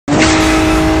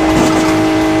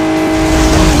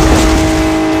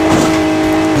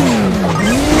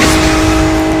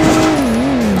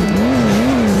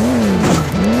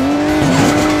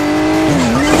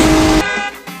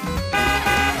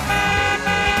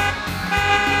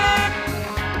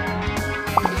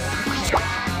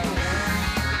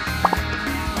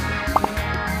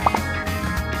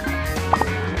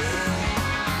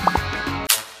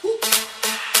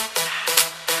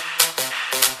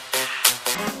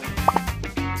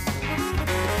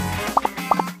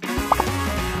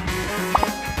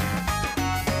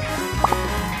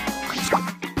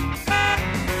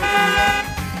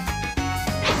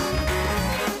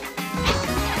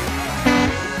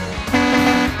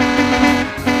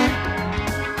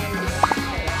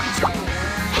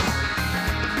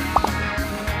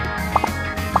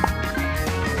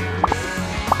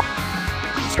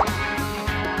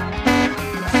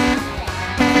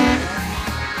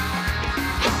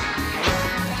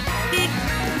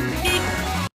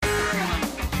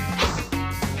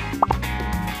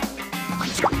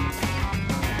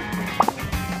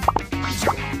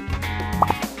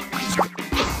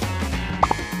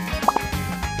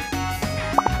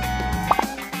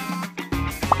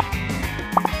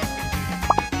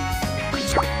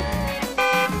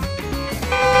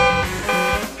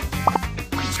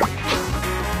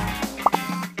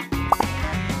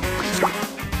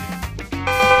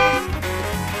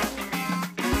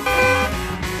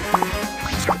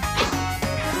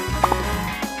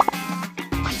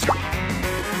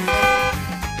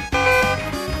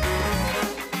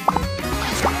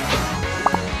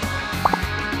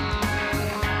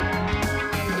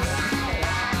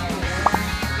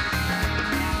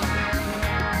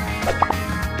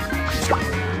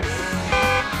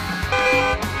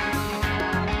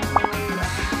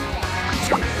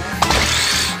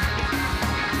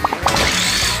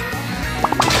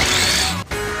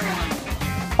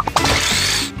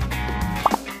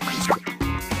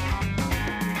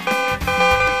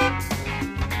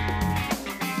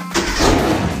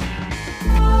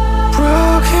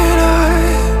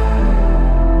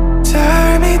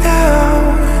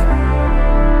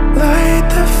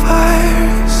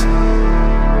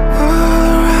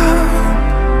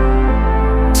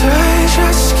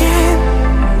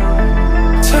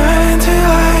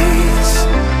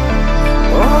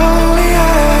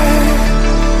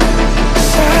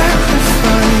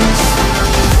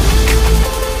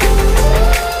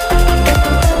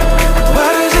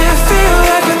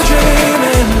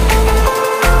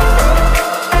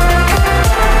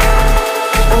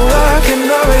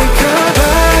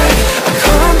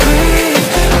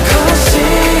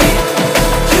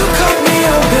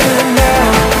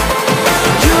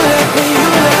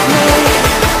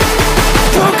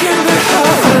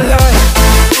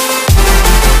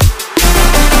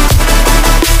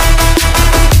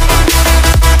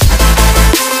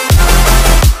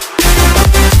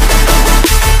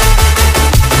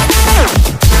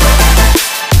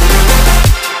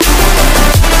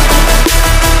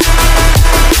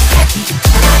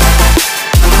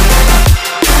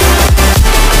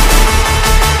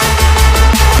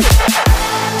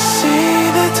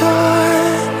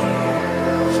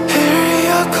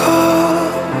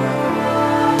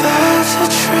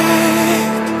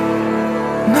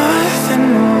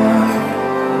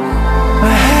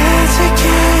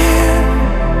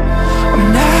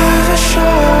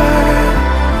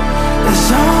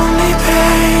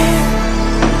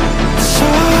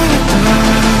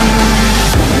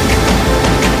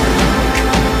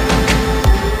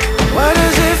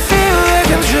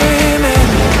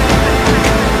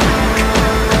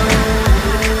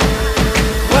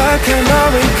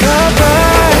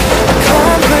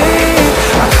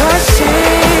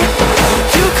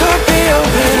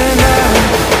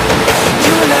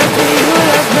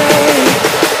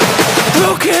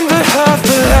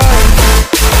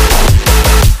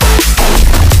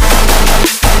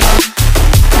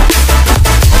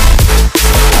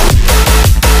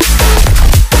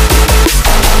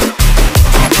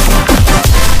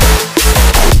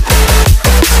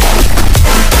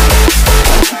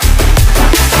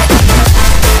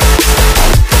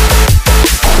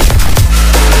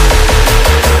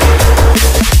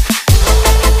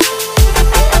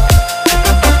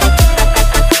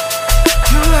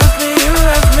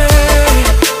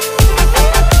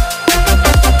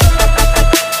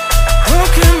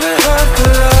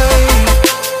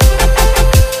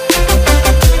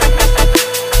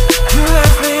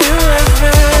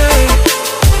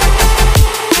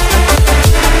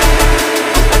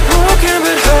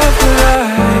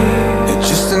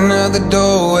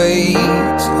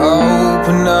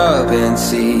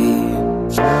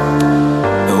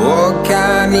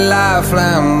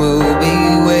lifeline will be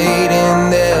waiting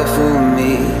there for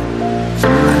me.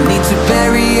 I need to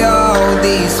bury all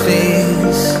these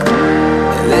fears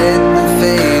and let them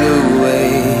fade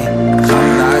away.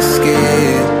 I'm not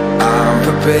scared, I'm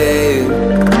prepared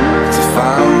to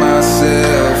find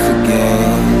myself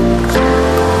again.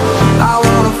 I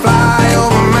wanna fly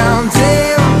over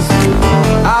mountains,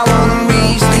 I wanna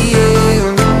reach the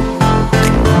end.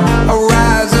 I'll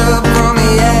rise up from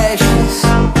the ashes,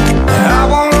 I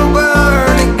won't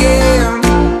burn again.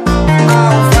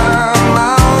 I'll find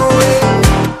my way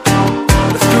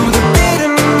through the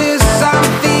bitterness I'm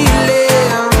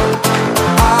feeling.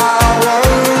 I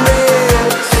won't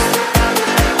rest,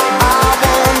 I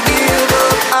won't give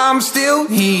up, I'm still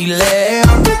healing.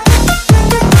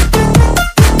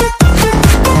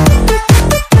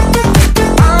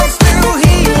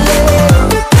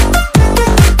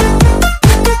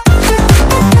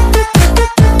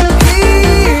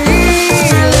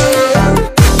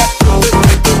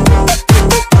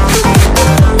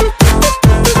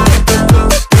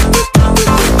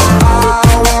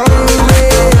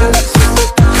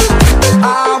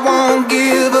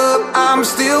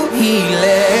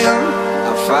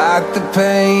 The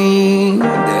pain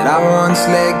that I once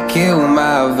let kill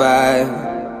my vibe,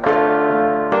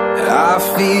 I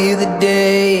fear the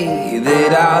day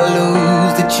that I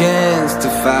lose the chance to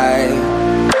fight.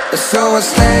 So I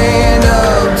stand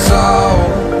up tall,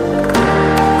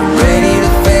 ready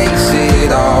to face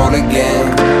it all again,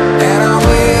 and I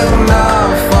will not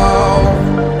fall,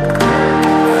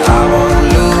 I won't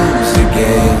lose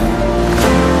again.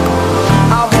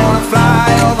 I wanna fly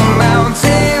over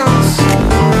mountains,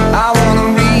 I wanna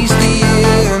reach the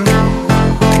end.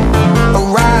 I'll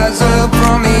rise up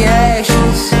from the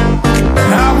ashes,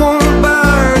 and I won't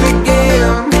burn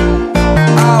again.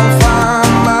 I'll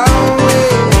find my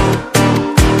way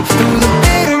through the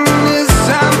bitterness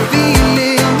I'm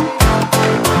feeling.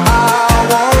 I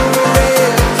won't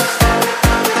rest,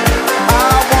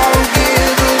 I won't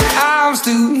give up, I'm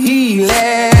still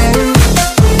healing.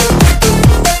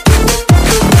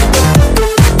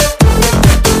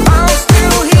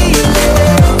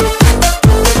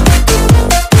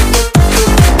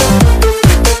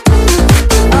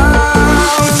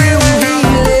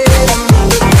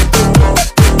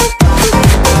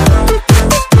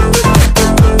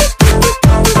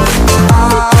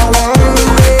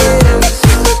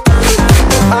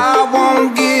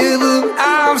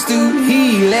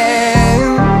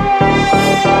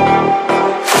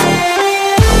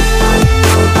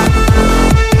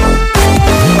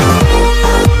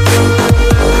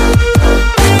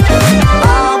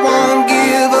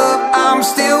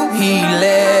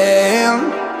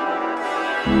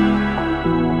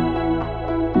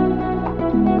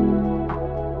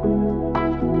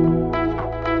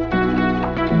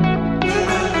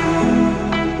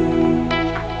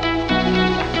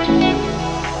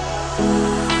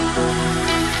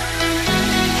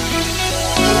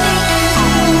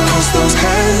 Those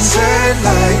hazard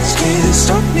lights can't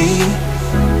stop me.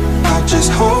 I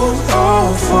just hold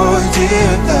on for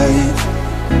dear life.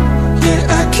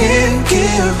 Yeah, I can't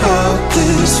give up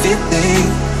this feeling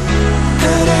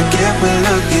that I get when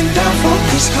looking down from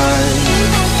this high.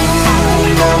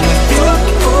 Now with you,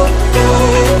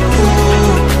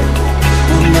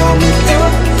 now with you,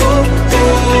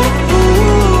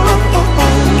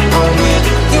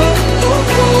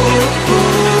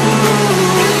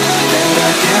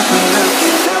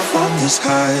 this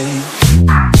high.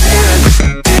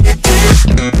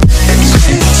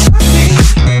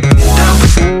 Now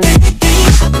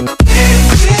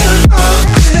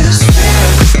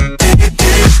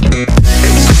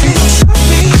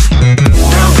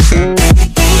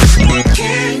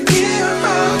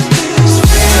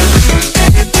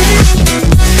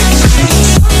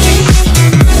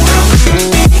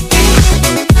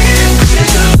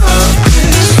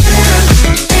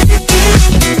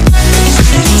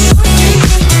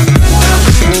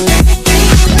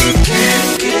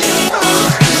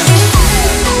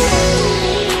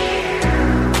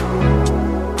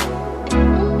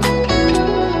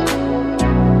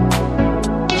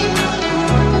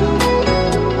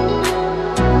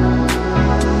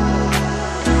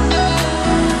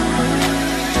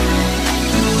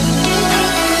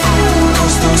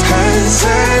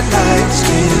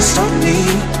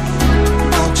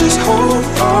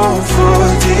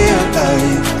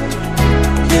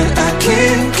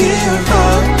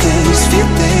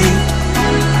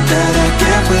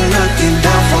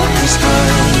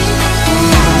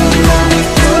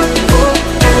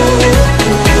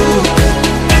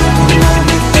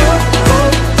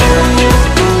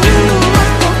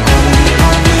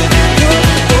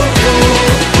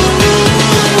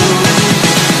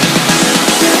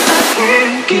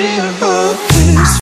give up.